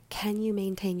Can you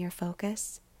maintain your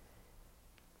focus?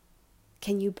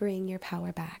 Can you bring your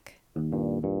power back?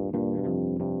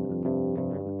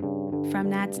 From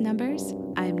Nat's Numbers,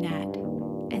 I'm Nat,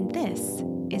 and this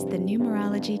is the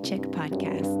Numerology Chick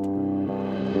Podcast.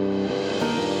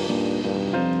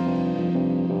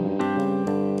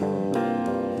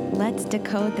 Let's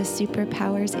decode the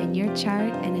superpowers in your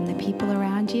chart and in the people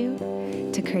around you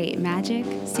to create magic,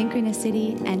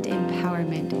 synchronicity, and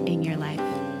empowerment in your life.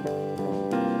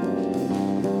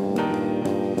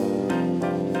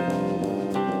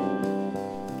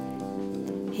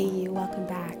 Hey you, welcome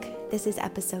back. This is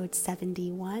episode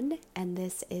 71, and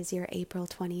this is your April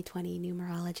 2020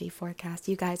 numerology forecast.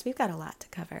 You guys, we've got a lot to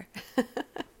cover.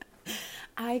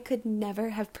 I could never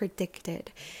have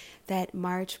predicted that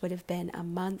March would have been a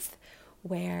month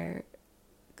where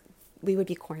we would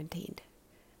be quarantined.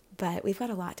 But we've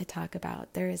got a lot to talk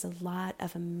about. There is a lot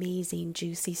of amazing,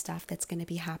 juicy stuff that's going to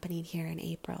be happening here in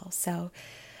April. So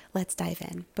let's dive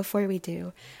in. Before we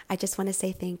do, I just want to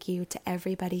say thank you to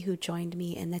everybody who joined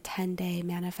me in the 10-day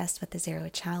Manifest with the Zero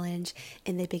challenge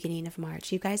in the beginning of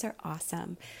March. You guys are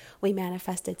awesome. We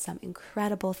manifested some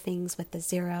incredible things with the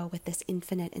zero, with this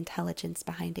infinite intelligence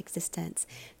behind existence.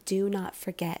 Do not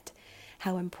forget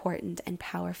how important and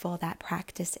powerful that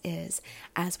practice is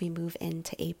as we move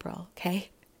into April, okay?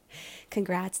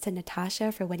 Congrats to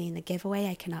Natasha for winning the giveaway.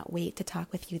 I cannot wait to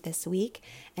talk with you this week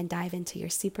and dive into your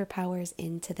superpowers,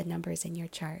 into the numbers in your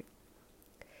chart.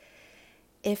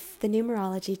 If the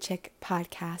Numerology Chick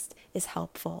podcast is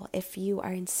helpful, if you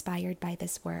are inspired by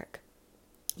this work,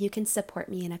 you can support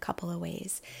me in a couple of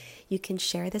ways. You can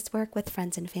share this work with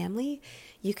friends and family.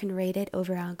 You can rate it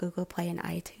over on Google Play and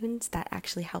iTunes. That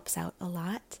actually helps out a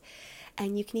lot.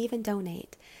 And you can even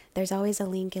donate. There's always a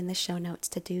link in the show notes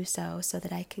to do so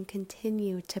that I can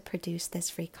continue to produce this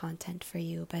free content for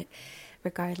you. But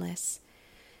regardless,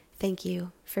 thank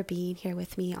you for being here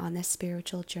with me on this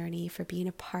spiritual journey, for being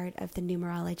a part of the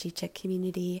Numerology Chick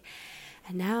community.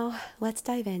 And now let's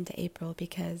dive into April,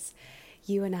 because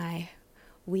you and I,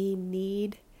 we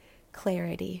need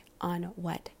clarity on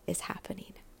what is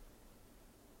happening.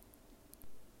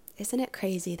 Isn't it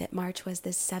crazy that March was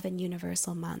this 7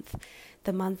 universal month,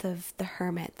 the month of the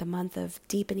hermit, the month of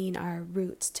deepening our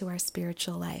roots to our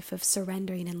spiritual life, of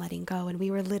surrendering and letting go, and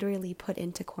we were literally put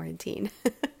into quarantine.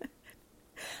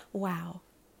 Wow.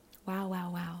 Wow, wow,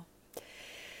 wow.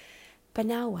 But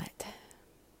now what?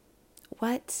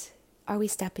 What are we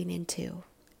stepping into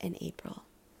in April?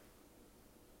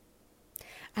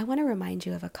 I want to remind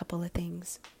you of a couple of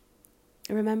things.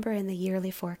 Remember, in the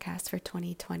yearly forecast for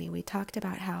 2020, we talked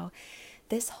about how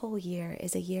this whole year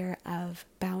is a year of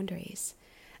boundaries,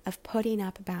 of putting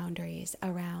up boundaries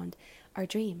around our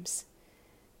dreams,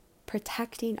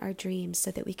 protecting our dreams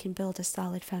so that we can build a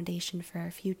solid foundation for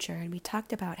our future. And we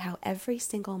talked about how every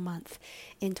single month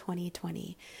in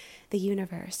 2020, the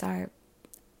universe, our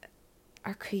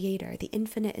creator, the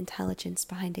infinite intelligence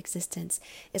behind existence,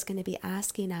 is going to be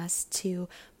asking us to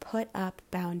put up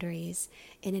boundaries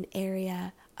in an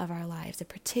area of our lives, a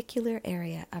particular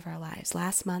area of our lives.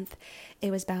 Last month, it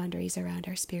was boundaries around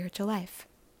our spiritual life.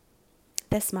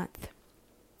 This month,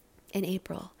 in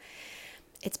April,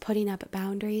 it's putting up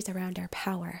boundaries around our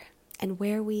power and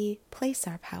where we place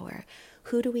our power.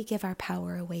 Who do we give our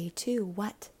power away to?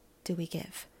 What do we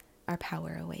give our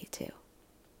power away to?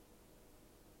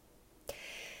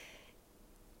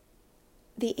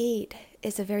 The 8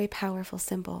 is a very powerful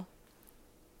symbol.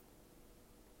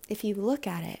 If you look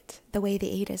at it, the way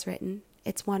the 8 is written,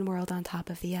 it's one world on top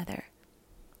of the other,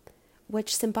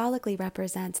 which symbolically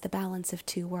represents the balance of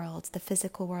two worlds, the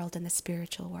physical world and the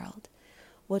spiritual world,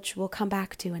 which we'll come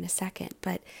back to in a second.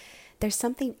 But there's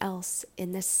something else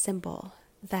in this symbol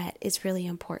that is really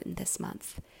important this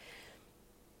month.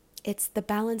 It's the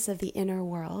balance of the inner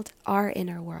world, our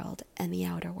inner world, and the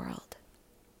outer world.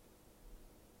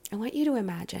 I want you to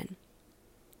imagine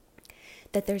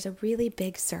that there's a really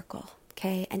big circle,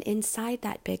 okay? And inside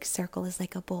that big circle is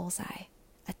like a bullseye,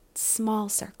 a small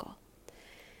circle.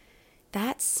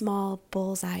 That small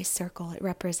bullseye circle, it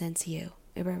represents you.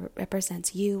 It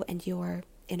represents you and your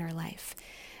inner life.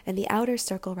 And the outer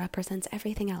circle represents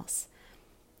everything else.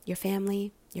 Your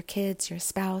family, your kids, your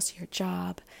spouse, your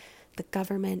job, the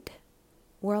government,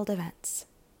 world events.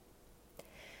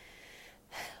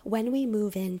 When we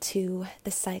move into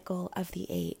the cycle of the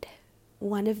 8,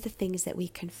 one of the things that we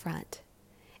confront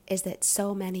is that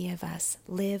so many of us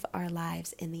live our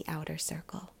lives in the outer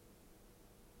circle.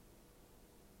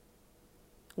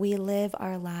 We live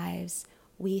our lives,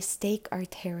 we stake our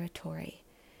territory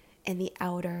in the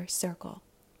outer circle.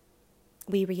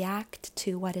 We react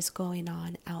to what is going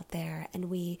on out there, and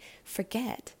we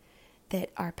forget that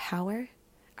our power,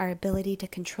 our ability to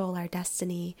control our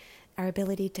destiny, our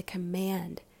ability to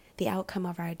command the outcome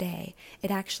of our day, it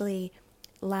actually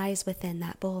lies within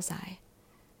that bullseye,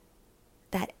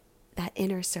 that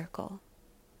inner circle.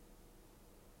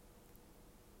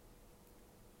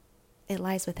 It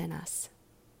lies within us.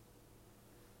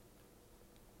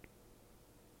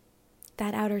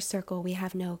 That outer circle we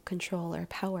have no control or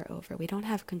power over. We don't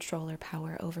have control or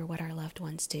power over what our loved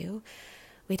ones do.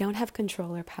 We don't have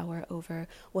control or power over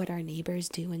what our neighbors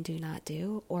do and do not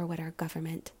do, or what our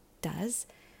government does,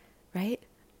 right?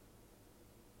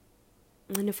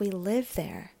 And if we live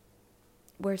there,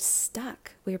 we're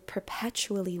stuck. We're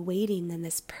perpetually waiting in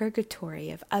this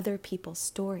purgatory of other people's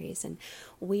stories and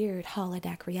weird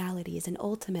holodeck realities. And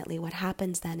ultimately what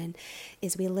happens then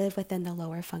is we live within the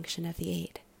lower function of the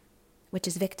 8, which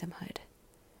is victimhood,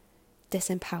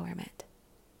 disempowerment.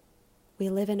 We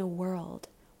live in a world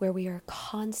where we are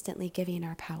constantly giving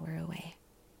our power away.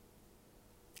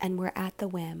 And we're at the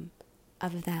whim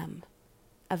of them,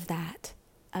 of that,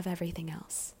 of everything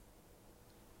else.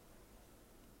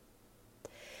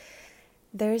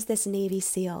 There's this Navy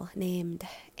SEAL named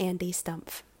Andy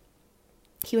Stumpf.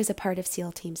 He was a part of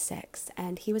SEAL Team 6,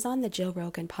 and he was on the Joe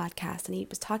Rogan podcast, and he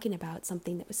was talking about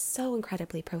something that was so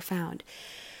incredibly profound.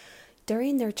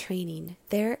 During their training,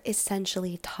 they're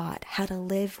essentially taught how to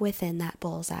live within that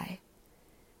bullseye.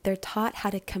 They're taught how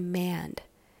to command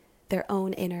their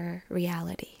own inner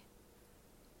reality.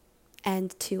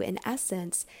 And to, in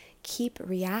essence, keep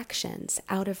reactions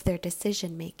out of their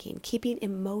decision making, keeping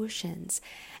emotions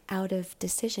out of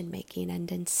decision making,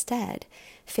 and instead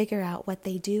figure out what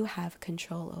they do have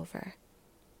control over.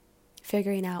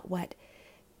 Figuring out what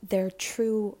their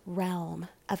true realm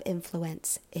of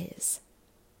influence is.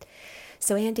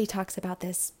 So Andy talks about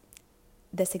this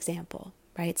example,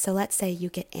 right? So let's say you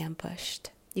get ambushed.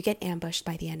 You get ambushed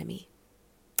by the enemy,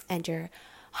 and you're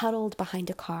huddled behind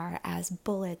a car as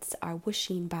bullets are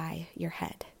whooshing by your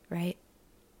head, right?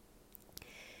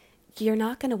 You're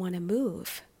not going to want to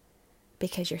move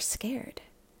because you're scared.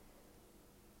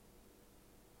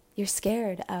 You're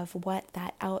scared of what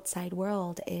that outside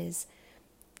world is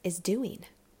doing.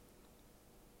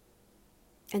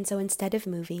 And so instead of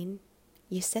moving,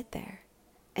 you sit there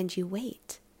and you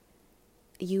wait.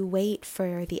 You wait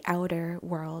for the outer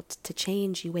world to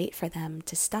change. You wait for them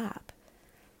to stop.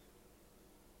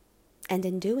 And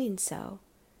in doing so,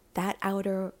 that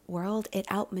outer world, it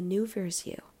outmaneuvers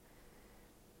you.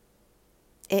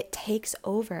 It takes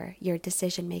over your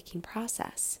decision-making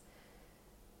process.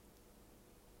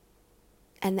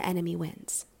 And the enemy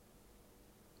wins.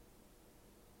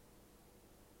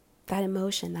 That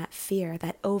emotion, that fear,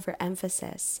 that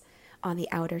overemphasis on the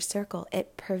outer circle,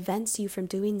 it prevents you from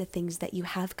doing the things that you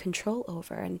have control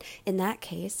over. And in that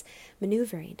case,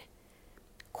 maneuvering,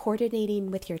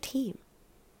 coordinating with your team,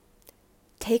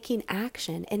 taking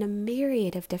action in a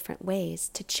myriad of different ways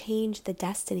to change the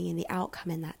destiny and the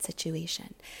outcome in that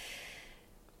situation.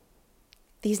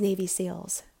 These Navy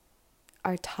SEALs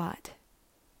are taught,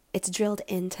 it's drilled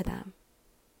into them,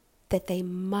 that they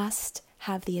must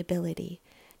have the ability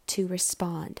to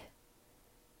respond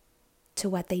to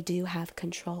what they do have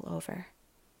control over,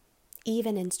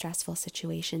 even in stressful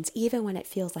situations, even when it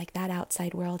feels like that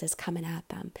outside world is coming at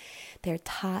them. They're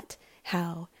taught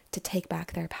how to take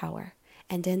back their power.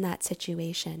 And in that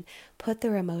situation, put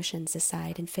their emotions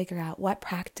aside and figure out, what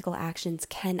practical actions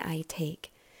can I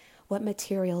take? What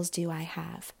materials do I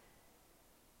have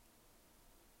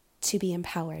to be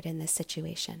empowered in this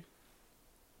situation?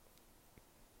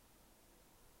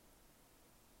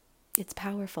 It's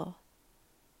powerful.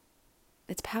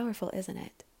 It's powerful, isn't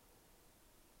it?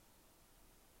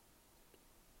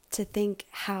 To think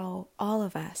how all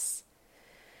of us,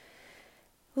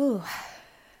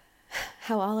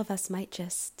 how all of us might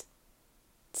just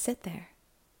sit there.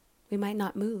 We might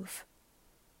not move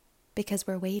because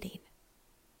we're waiting.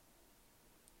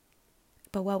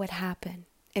 But what would happen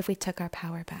if we took our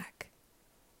power back?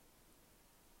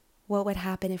 What would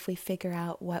happen if we figure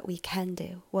out what we can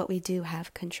do, what we do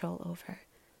have control over?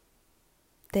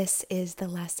 This is the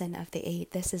lesson of the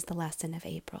 8. This is the lesson of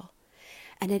April.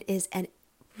 And it is a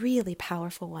really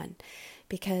powerful one,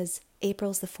 because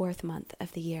April's the 4th month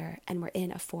of the year, and we're in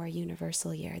a 4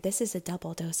 universal year. This is a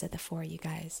double dose of the 4, you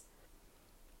guys.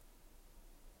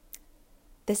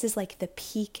 This is like the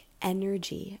peak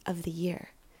energy of the year.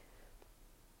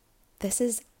 This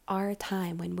is our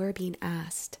time when we're being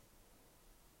asked,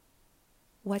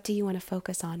 what do you want to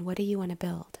focus on? What do you want to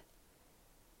build?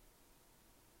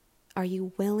 Are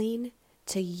you willing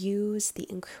to use the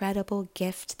incredible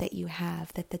gift that you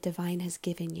have, that the divine has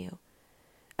given you,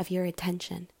 of your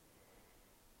attention?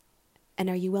 And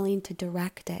are you willing to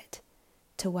direct it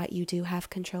to what you do have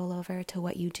control over, to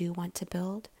what you do want to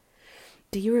build.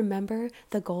 Do you remember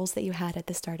the goals that you had at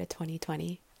the start of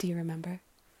 2020? Do you remember?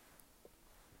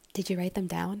 Did you write them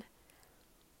down?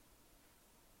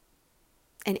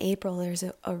 In April, there's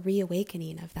a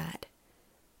reawakening of that.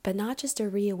 But not just a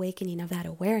reawakening of that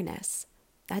awareness.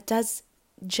 That does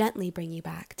gently bring you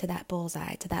back to that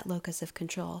bullseye, to that locus of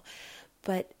control.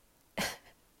 But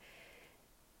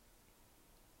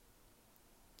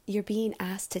you're being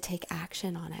asked to take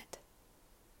action on it.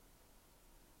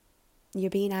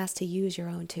 You're being asked to use your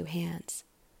own two hands.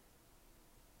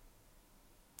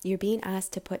 You're being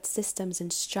asked to put systems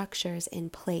and structures in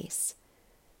place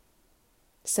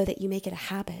so that you make it a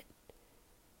habit.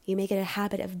 You make it a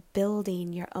habit of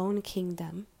building your own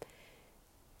kingdom,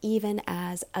 even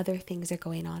as other things are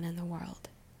going on in the world.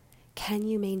 Can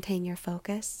you maintain your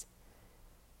focus?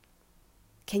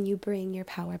 Can you bring your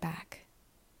power back?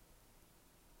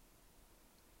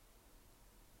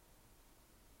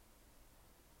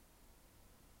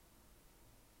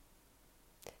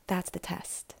 That's the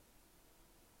test.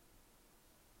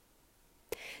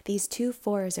 These 2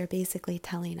 4s are basically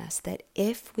telling us that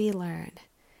if we learn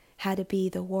how to be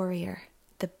the warrior,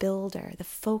 the builder, the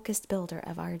focused builder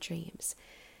of our dreams,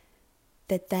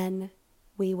 that then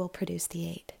we will produce the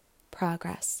 8.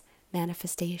 Progress,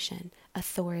 manifestation,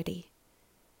 authority,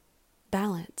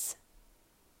 balance.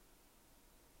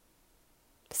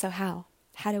 So how?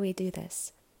 How do we do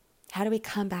this? How do we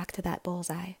come back to that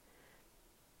bullseye?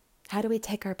 How do we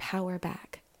take our power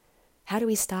back? How do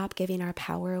we stop giving our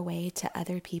power away to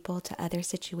other people, to other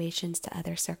situations, to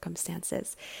other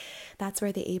circumstances? That's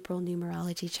where the April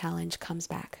Numerology Challenge comes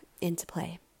back into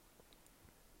play.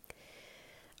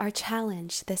 Our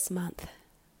challenge this month,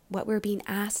 what we're being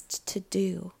asked to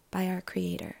do by our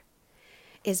Creator,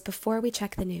 is before we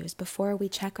check the news, before we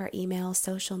check our email,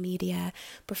 social media,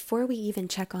 before we even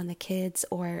check on the kids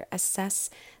or assess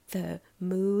the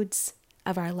moods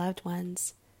of our loved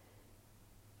ones,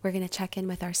 we're going to check in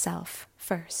with ourselves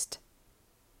first.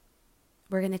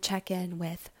 We're going to check in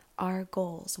with our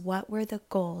goals. What were the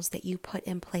goals that you put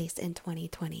in place in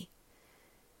 2020?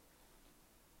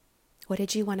 What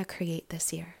did you want to create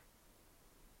this year?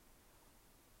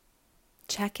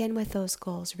 Check in with those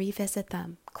goals, revisit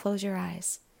them, close your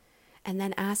eyes, and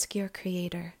then ask your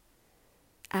Creator,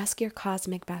 ask your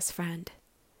cosmic best friend,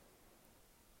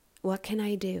 what can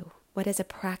I do? What is a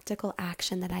practical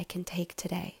action that I can take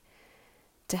today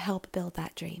to help build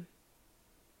that dream?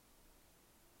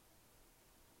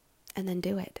 And then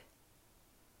do it.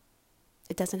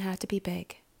 It doesn't have to be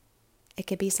big. It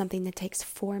could be something that takes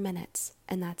 4 minutes,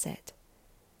 and that's it.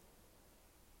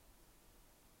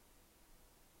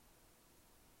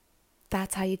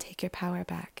 That's how you take your power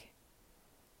back.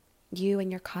 You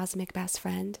and your cosmic best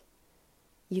friend,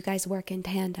 you guys work in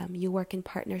tandem. You work in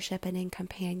partnership and in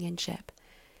companionship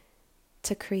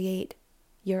to create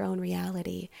your own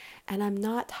reality. And I'm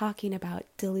not talking about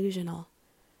delusional.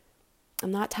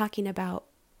 I'm not talking about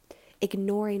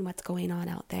ignoring what's going on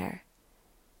out there.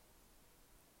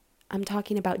 I'm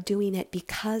talking about doing it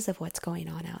because of what's going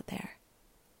on out there.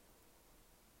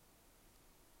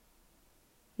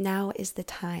 Now is the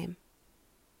time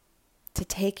to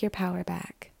take your power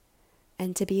back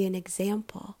and to be an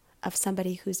example of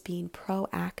somebody who's being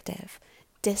proactive,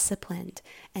 disciplined,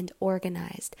 and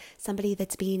organized. Somebody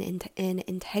that's being in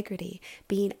integrity,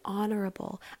 being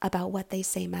honorable about what they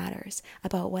say matters,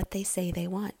 about what they say they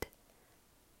want.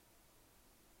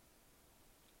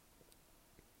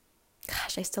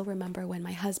 Gosh, I still remember when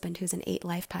my husband, who's an 8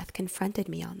 life path, confronted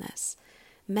me on this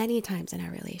many times in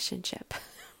our relationship.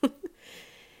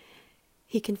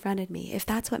 He confronted me. If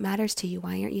that's what matters to you,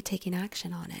 why aren't you taking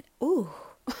action on it? Ooh,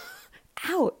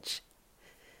 ouch.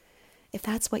 If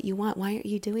that's what you want, why aren't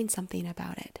you doing something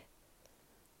about it?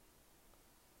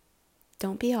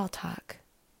 Don't be all talk.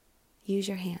 Use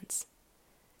your hands.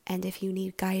 And if you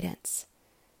need guidance,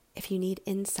 if you need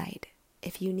insight,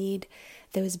 if you need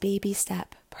those baby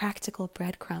step, practical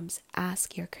breadcrumbs,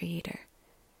 ask your Creator.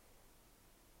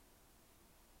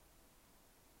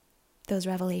 Those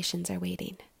revelations are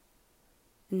waiting.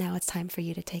 Now it's time for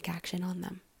you to take action on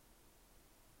them.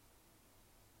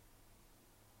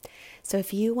 So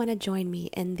if you want to join me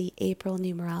in the April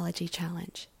Numerology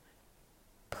Challenge,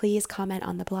 please comment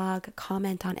on the blog,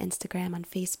 comment on Instagram, on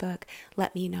Facebook,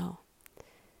 let me know.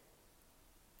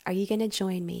 Are you going to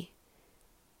join me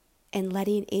in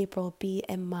letting April be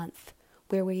a month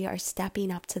where we are stepping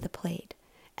up to the plate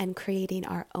and creating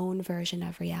our own version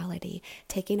of reality,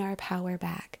 taking our power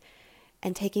back,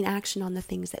 and taking action on the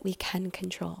things that we can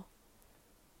control?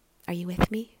 Are you with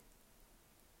me?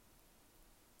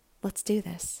 Let's do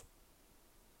this.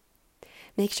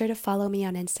 Make sure to follow me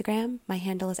on Instagram. My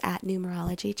handle is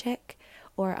 @numerologychick,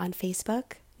 or on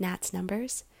Facebook, Nat's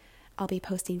Numbers. I'll be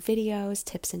posting videos,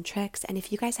 tips and tricks, and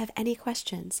if you guys have any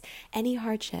questions, any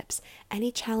hardships,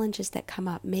 any challenges that come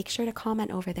up, make sure to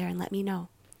comment over there and let me know.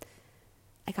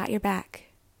 I got your back.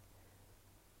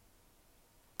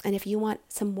 And if you want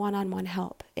some one-on-one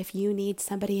help, if you need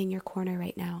somebody in your corner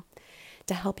right now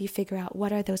to help you figure out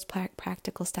what are those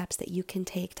practical steps that you can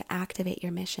take to activate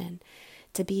your mission,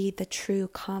 to be the true,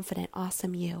 confident,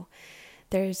 awesome you,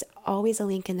 there's always a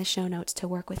link in the show notes to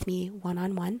work with me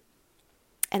one-on-one.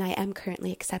 And I am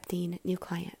currently accepting new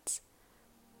clients.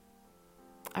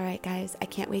 All right, guys, I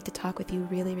can't wait to talk with you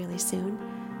really, really soon.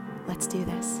 Let's do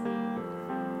this.